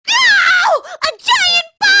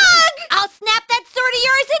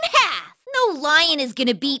lion is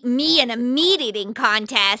gonna beat me in a meat-eating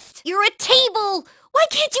contest. You're a table. Why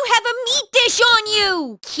can't you have a meat dish on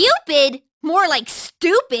you? Cupid? More like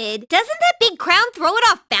stupid. Doesn't that big crown throw it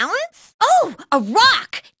off balance? Oh, a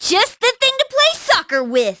rock! Just the thing to play soccer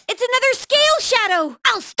with. It's another scale shadow.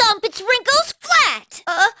 I'll stomp its wrinkles flat.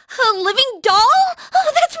 A living doll?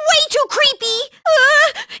 Oh, that's way too creepy.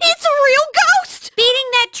 It's a real ghost. Beating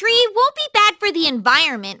that tree won't be bad for the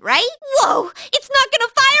environment, right? Whoa, it's not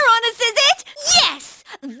gonna fire on us, is it? Yes!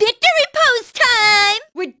 Victory pose time!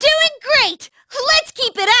 We're doing great! Let's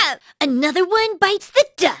keep it up! Another one bites the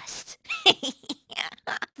dust.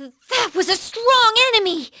 That was a strong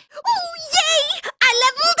enemy! Ooh, yay! I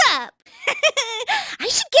leveled up! I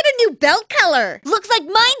should get a new belt color. Looks like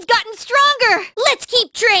mine's gotten stronger. Let's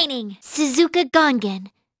keep training. Suzuka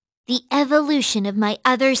Gongen, the evolution of my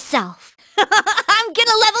other self. I'm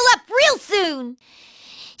gonna level up real soon.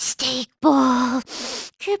 Steak ball,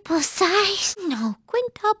 triple size, no,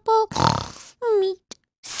 quintuple, meat.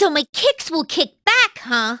 So my kicks will kick back,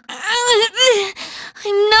 huh?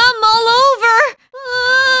 I'm numb all over.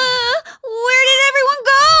 Where did everyone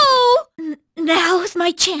go? Now's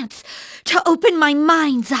my chance to open my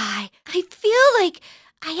mind's eye. I feel like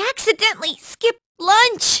I accidentally skipped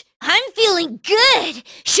lunch. I'm feeling good.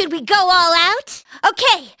 Should we go all out?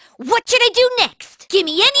 Okay, what should I do next? Give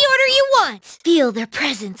me any order you want. Feel their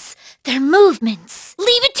presence, their movements.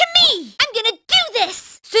 Leave it to me. I'm gonna do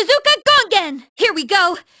this. Suzuka Gongen. Here we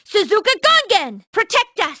go. Suzuka Gongen.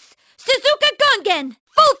 Protect us. Suzuka Gongen.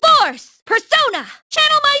 Full force. Persona.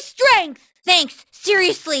 Channel my strength. Thanks.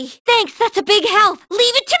 Seriously. Thanks. That's a big help.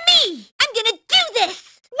 Leave it to me. I'm gonna do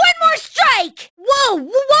this. One more strike. Whoa,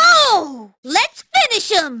 whoa. Let's finish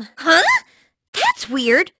him. Huh? That's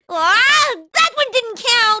weird. That one didn't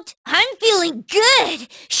count. I'm feeling good.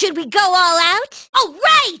 Should we go all out? All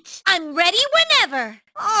right. I'm ready whenever.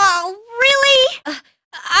 Oh, really?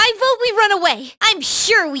 I vote we run away. I'm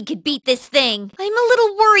sure we could beat this thing. I'm a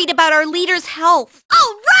little worried about our leader's health.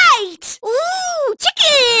 All right! Ooh,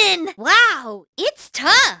 chicken! Wow, it's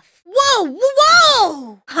tough. Whoa,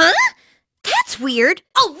 whoa! Huh? That's weird.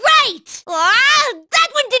 All right! That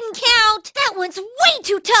one didn't count. That one's way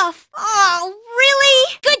too tough. Oh,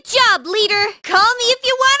 really? Good job, leader. Call me if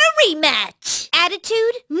you want a rematch.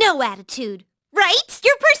 Attitude? No attitude. Right?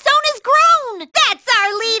 Your persona's grown! That's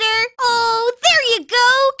our leader! Oh, there you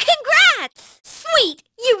go! Congrats! Sweet!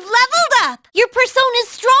 You've leveled up! Your persona's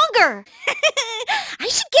stronger! I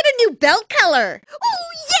should get a new belt color!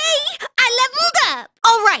 Ooh, yay! I leveled up!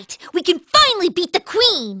 Alright, we can finally beat the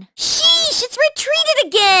queen! Sheesh, it's retreated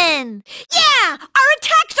again! Yeah, our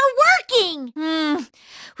attacks are working!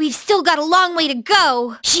 We've still got a long way to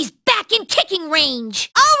go. She's back in kicking range!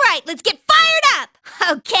 Alright, let's get fired up!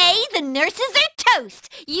 Okay, the nurses are toast.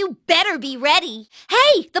 You better be ready.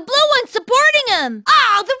 Hey, the blue one's supporting him.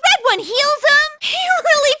 Oh, the red one heals him. He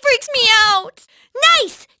really freaks me out.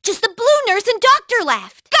 Nice. Just the blue nurse and doctor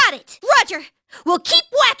left. Got it. Roger. We'll keep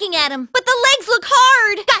whacking at him, but the legs look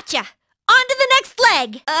hard. Gotcha. On to the next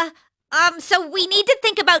leg. So we need to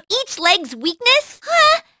think about each leg's weakness?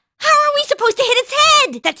 Huh? How are we supposed to hit its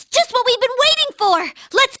head? That's just what we've been waiting for.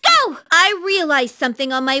 Let's go. I realized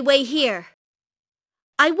something on my way here.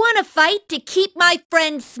 I want to fight to keep my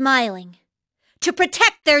friends smiling. To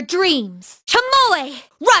protect their dreams. Tomoe!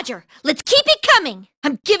 Roger, let's keep it coming.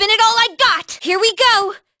 I'm giving it all I got. Here we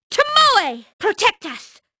go. Tomoe! Protect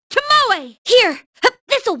us. Tomoe! Here,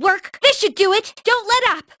 this'll work. This should do it. Don't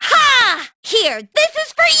let up. Ha! Here, this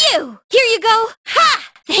is for you. Here you go.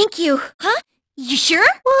 Ha! Thank you. Huh? You sure?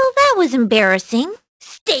 Well, that was embarrassing.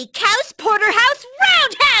 Steakhouse, porterhouse,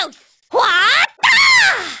 roundhouse! What?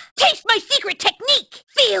 Ah! Taste my secret technique!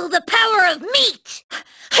 Feel the power of meat!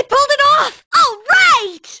 I pulled it off! All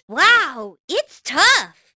right! Wow, it's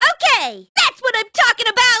tough. Okay, that's what I'm talking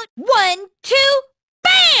about! 1, 2,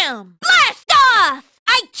 bam! Blast off!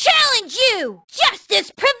 I challenge you!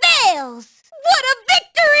 Justice prevails! What a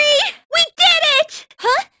victory! We did it!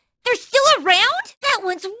 Huh? They're still around? That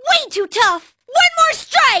one's way too tough! One more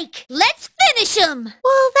strike! Let's finish him!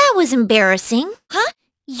 Well, that was embarrassing. Huh?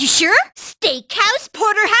 You sure? Steakhouse,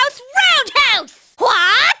 porterhouse, roundhouse!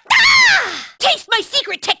 What? Ah! Taste my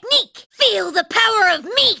secret technique! Feel the power of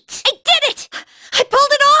meat! I did it! I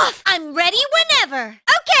pulled it off! I'm ready whenever!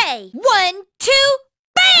 Okay! 1, 2,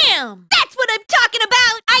 bam! That's what I'm talking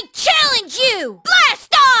about! I challenge you!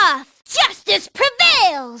 Blast off! Justice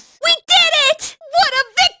prevails! We did it! What a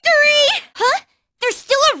victory! Huh? They're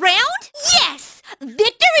still around? Yes!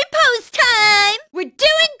 Victory pose time! We're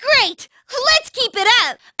doing great! Let's keep it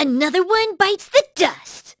up! Another one bites the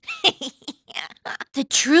dust.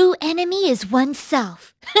 true enemy is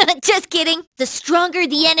oneself. Just kidding. The stronger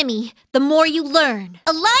the enemy, the more you learn.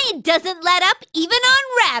 A lion doesn't let up even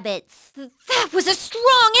on rabbits. That was a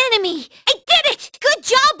strong enemy. I did it! Good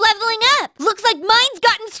job leveling up. Looks like mine's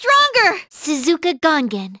gotten stronger. Suzuka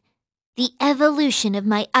Gongen, the evolution of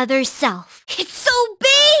my other self. It's so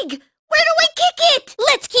big! Where do I kick it?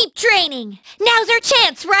 Let's keep training. Now's our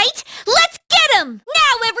chance, right? Let's get him!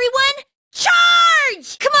 Now, everyone!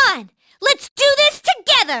 Charge! Come on, let's do this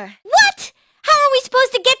together. What? How are we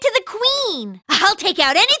supposed to get to the queen? I'll take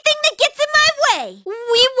out anything that gets in my way.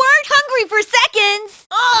 We weren't hungry for seconds.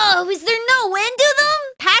 Oh, is there no end to them?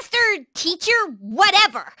 Pastor, teacher,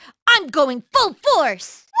 whatever. I'm going full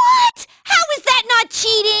force. What? How is that not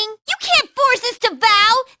cheating? You can't force us to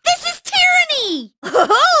vow. This is tyranny.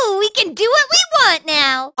 Oh, we can do what we want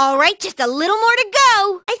now. All right, just a little more to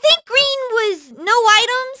go. I think green was no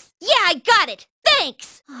items. Yeah, I got it.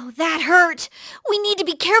 Thanks. Oh, that hurt. We need to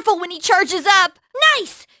be careful when he charges up.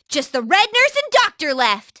 Nice. Just the red nurse and doctor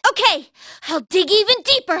left. Okay, I'll dig even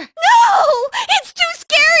deeper. No! It's too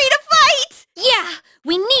scary to fight! Yeah,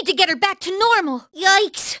 we need to get her back to normal.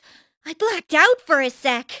 Yikes. I blacked out for a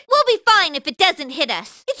sec. We'll be fine if it doesn't hit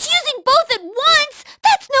us. It's using both at once.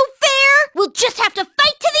 That's no fair. We'll just have to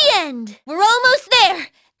fight to the end. We're almost there.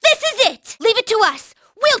 This is it. Leave it to us.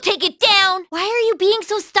 We'll take it down. Why are you being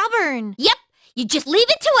so stubborn? Yep, you just leave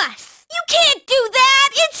it to us. You can't do that.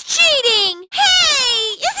 It's cheating.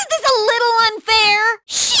 Hey, isn't this a little unfair?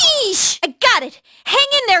 Sheesh. I got it. Hang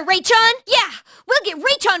in there, Raychon. Yeah, we'll get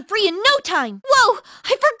Raychon free in no time. Whoa, I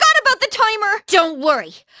forgot about the timer. Don't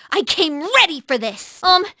worry. I came ready for this.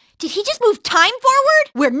 Did he just move time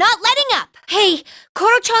forward? We're not letting up. Hey,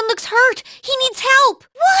 Koro-chan looks hurt. He needs help.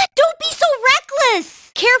 What? Don't be so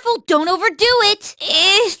reckless. Careful, don't overdo it.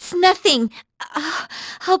 It's nothing.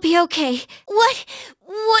 I'll be okay.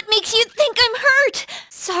 What makes you think I'm hurt?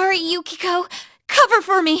 Sorry, Yukiko. Cover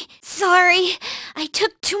for me. Sorry. I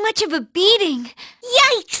took too much of a beating.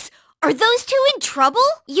 Yikes! Are those two in trouble?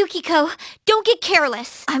 Yukiko, don't get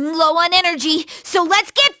careless. I'm low on energy, so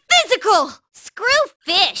let's get physical! Screw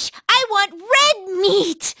fish! I want red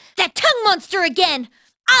meat! That tongue monster again!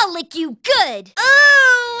 I'll lick you good!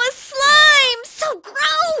 Oh, a slime! So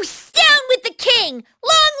gross! Down with the king!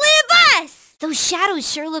 Long live us! Those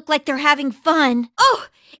shadows sure look like they're having fun. Oh,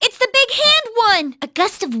 it's the big hand one! A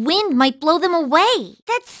gust of wind might blow them away.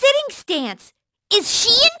 That sitting stance. Is she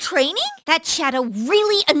in training? That shadow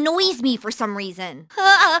really annoys me for some reason.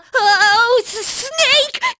 Oh,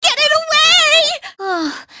 snake! Get it away!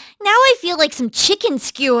 Oh, now I feel like some chicken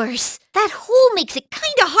skewers. That hole makes it kinda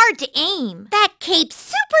hard to aim. That cape's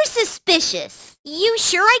super suspicious. You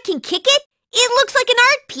sure I can kick it? It looks like an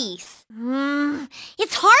art piece.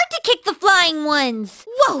 It's hard to kick the flying ones.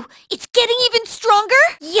 Whoa, it's getting even stronger?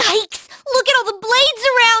 Yikes, look at all the blades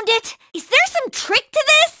around it. Is there some trick to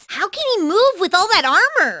this? How can he move with all that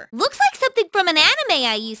armor? Looks like something from an anime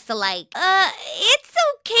I used to like. It's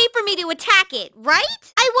okay for me to attack it,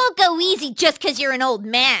 right? I won't go easy just 'cause you're an old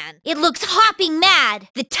man. It looks hopping mad.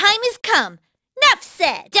 The time has come. Enough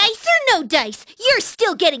said. Dice or no dice, you're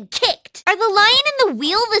still getting kicked. Are the lion and the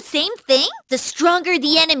wheel the same thing? The stronger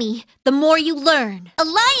the enemy, the more you learn. A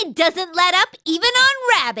lion doesn't let up even on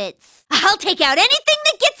rabbits. I'll take out anything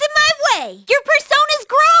that gets in my way. Your persona's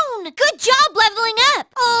grown. Good job leveling up.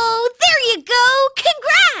 Oh, there you go.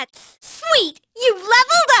 Congrats. Sweet, you've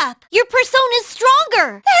leveled up. Your persona's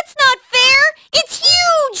stronger. That's not fair. It's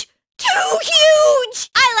huge. Too huge.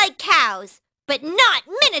 I like cows, but not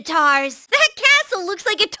minotaurs. That castle looks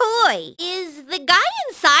like a toy. Is the guy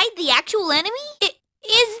inside the actual enemy?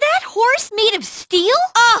 Is that horse made of steel?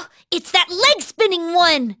 Oh, it's that leg-spinning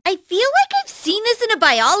one. I feel like I've seen this in a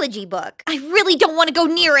biology book. I really don't want to go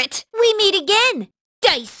near it. We meet again.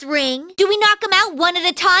 Dice ring. Do we knock them out one at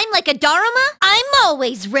a time like a Daruma? I'm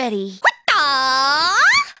always ready. What the?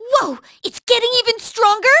 Whoa, it's getting even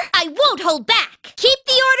stronger. I won't hold back. Keep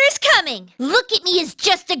the orders coming. Look at me as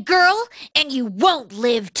just a girl, and you won't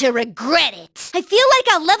live to regret it. I feel like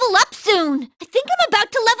I'll level up soon. I think I'm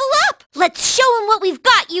about to level up. Let's show him what we've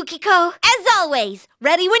got, Yukiko. As always,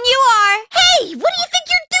 ready when you are. Hey, what do you think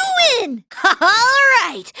you're doing? All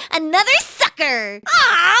right, another sucker.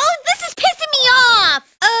 Oh, this is pissing me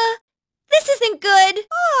off. This isn't good.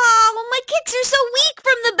 Oh, my kicks are so weak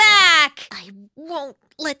from the back. I won't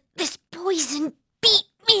let this poison beat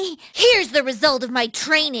me. Here's the result of my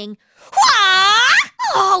training. Wah!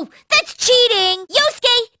 Oh, that's cheating.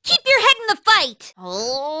 Yosuke, keep your head in the fight.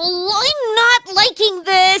 Oh, I'm not liking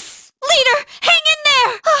this. Leader, hang in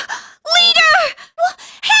there. Leader!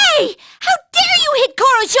 Hey, how dare you hit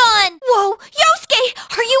Koro-chan? Whoa,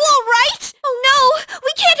 Yosuke, are you all right? Oh no,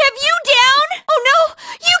 we can't have you down. Oh no,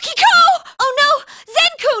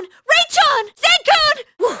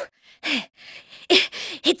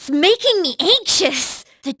 It's making me anxious.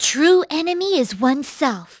 The true enemy is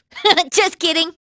oneself. Just kidding.